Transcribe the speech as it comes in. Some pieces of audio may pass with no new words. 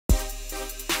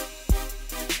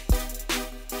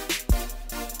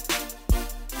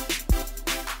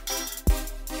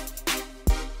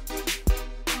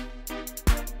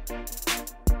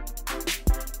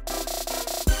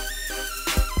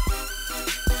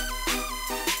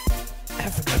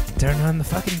Turn on the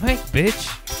fucking mic, bitch!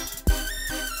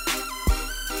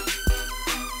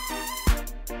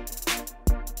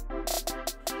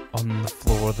 On the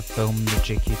floor of the film, the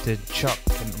Jakey did chuck,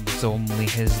 and it was only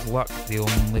his luck. The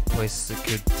only place it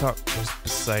could tuck was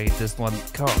beside his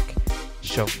limp cock.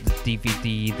 Shoved the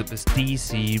DVD that was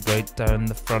DC right down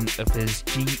the front of his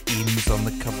jeans. On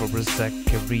the cover was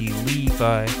Zachary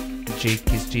Levi.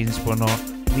 Jakey's jeans were not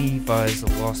Levi's.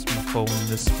 I lost my phone,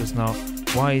 this was not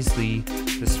wisely.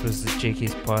 This was the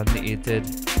Jakey's plan that he did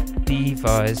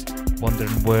devise.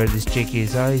 Wondering where this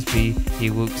Jakey's eyes be.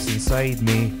 He looks inside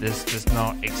me, this does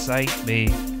not excite me.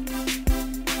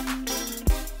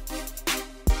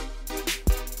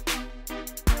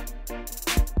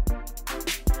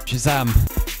 Shazam.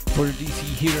 For a DC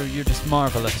hero, you're just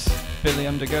marvellous. Billy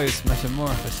undergoes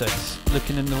metamorphosis.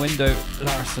 Looking in the window,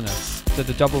 larcenous. Did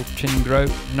a double chin grow?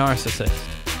 Narcissist.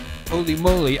 Holy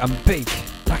moly, I'm big,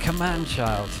 like a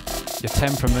man-child. Your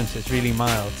temperament is really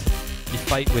mild. You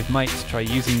fight with might, try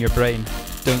using your brain.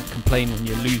 Don't complain when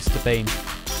you lose to Bane.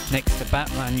 Next to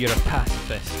Batman, you're a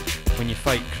pacifist. When you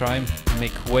fight crime, you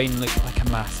make Wayne look like a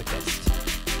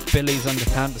masochist. Billy's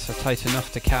underpants are tight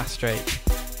enough to castrate.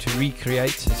 To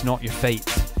recreate is not your fate.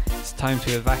 It's time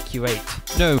to evacuate.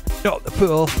 No, not the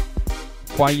pool!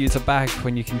 Why use a bag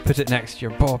when you can put it next to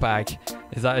your ball bag?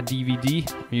 Is that a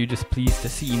DVD? Or are you just pleased to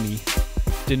see me?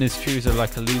 Dinner's chooser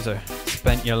like a loser.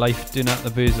 Spent your life doing out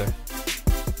the boozer.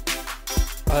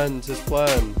 And his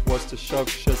plan was to shove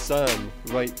Shazam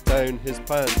right down his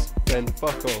pants, then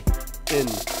fuck off in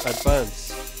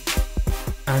advance.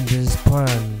 And his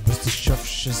plan was to shove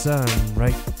Shazam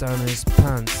right down his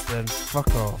pants, then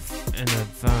fuck off in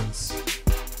advance.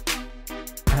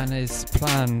 And his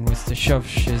plan was to shove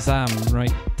Shazam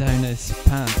right down his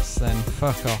pants, then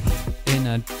fuck off in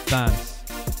advance.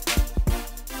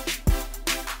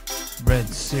 Red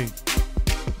suit,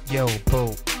 yellow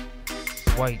boat,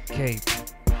 white cape,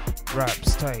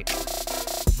 wraps tight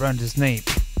round his nape.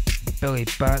 Billy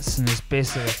Batson is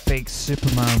basically a fake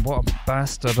Superman. What a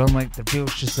bastard. Unlike the real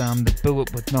Shazam, the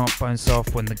bullet would not bounce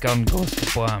off when the gun goes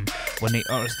to blam. When he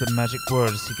utters the magic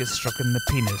words, he gets struck in the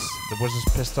penis. The words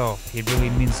is pissed off, he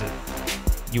really means it.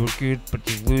 You were good, but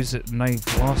you lose it, now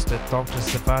you've lost it. Dr.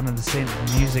 Savannah, the Saint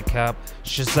of the Music Cap.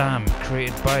 Shazam,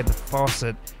 created by the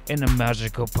faucet. In the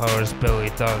magical powers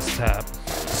Billy does tap.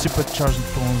 Supercharging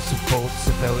phones with bolts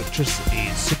of electricity.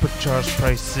 Supercharged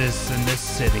prices in this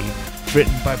city.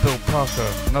 Written by Bill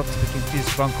Parker, not to be confused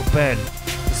with Uncle Ben.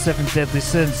 The 7 deadly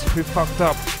sins, who fucked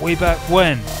up way back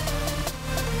when?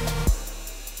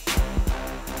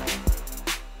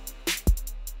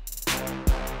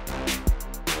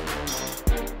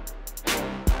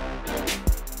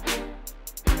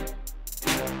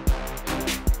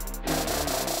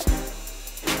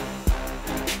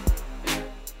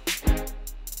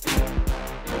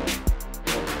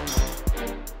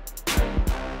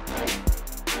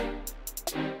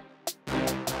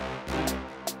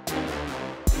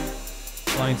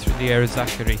 Flying through the air is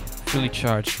Zachary, fully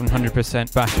charged,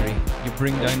 100% battery. You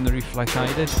bring down the roof like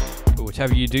I did, but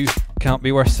whatever you do, can't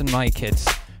be worse than my kids.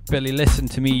 Billy, listen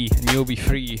to me, and you'll be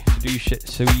free to do shit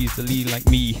so easily like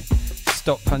me.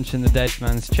 Stop punching the dead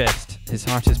man's chest. His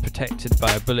heart is protected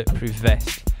by a bulletproof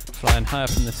vest. Flying high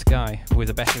up in the sky, with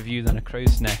a better view than a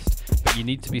crow's nest. But you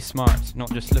need to be smart,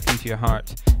 not just look into your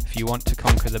heart, if you want to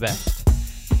conquer the best.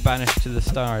 Banished to the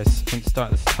stars, won't start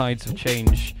the tides of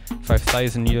change.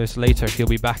 5,000 years later he'll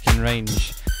be back in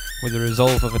range, with the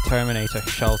resolve of a Terminator,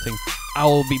 shouting,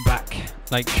 "I'll be back,"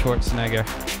 like Schwarzenegger.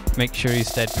 Make sure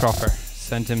he's dead proper,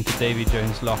 send him to Davy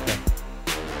Jones' locker.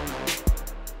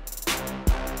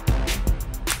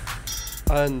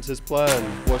 And his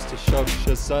plan was to shove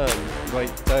Shazam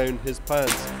right down his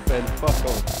pants, then fuck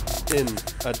off in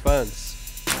advance.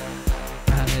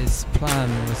 And his plan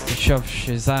was to shove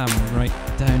Shazam right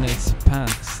down his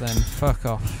pants, then fuck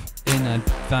off in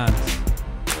advance.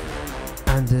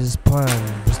 And his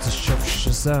plan was to shove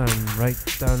Shazam right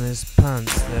down his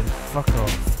pants, then fuck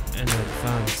off in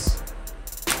advance.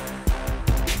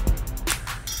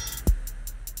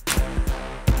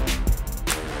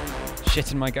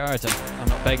 Shit in my garden, I'm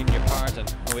not begging your pardon.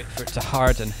 I wait for it to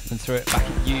harden, then throw it back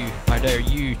at you. I dare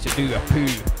you to do a poo.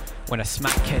 When a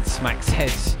smack head smacks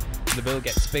heads, the bill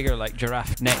gets bigger like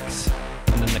giraffe necks.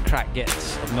 And then the crack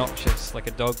gets obnoxious like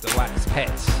a dog that whacks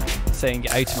pets. Saying,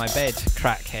 "Get out of my bed,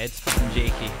 crackhead, fucking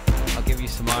Jakey. I'll give you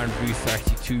some Iron Brew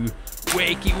 32.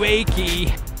 Wakey,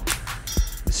 wakey!"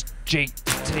 It's Jake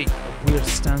to take a weird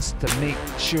stance to make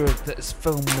sure that his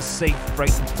film is safe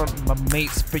right in front of my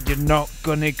mates. But you're not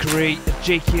gonna create a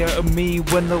Jakey out of me.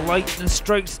 When the lightning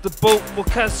strikes, the bolt will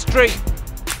castrate.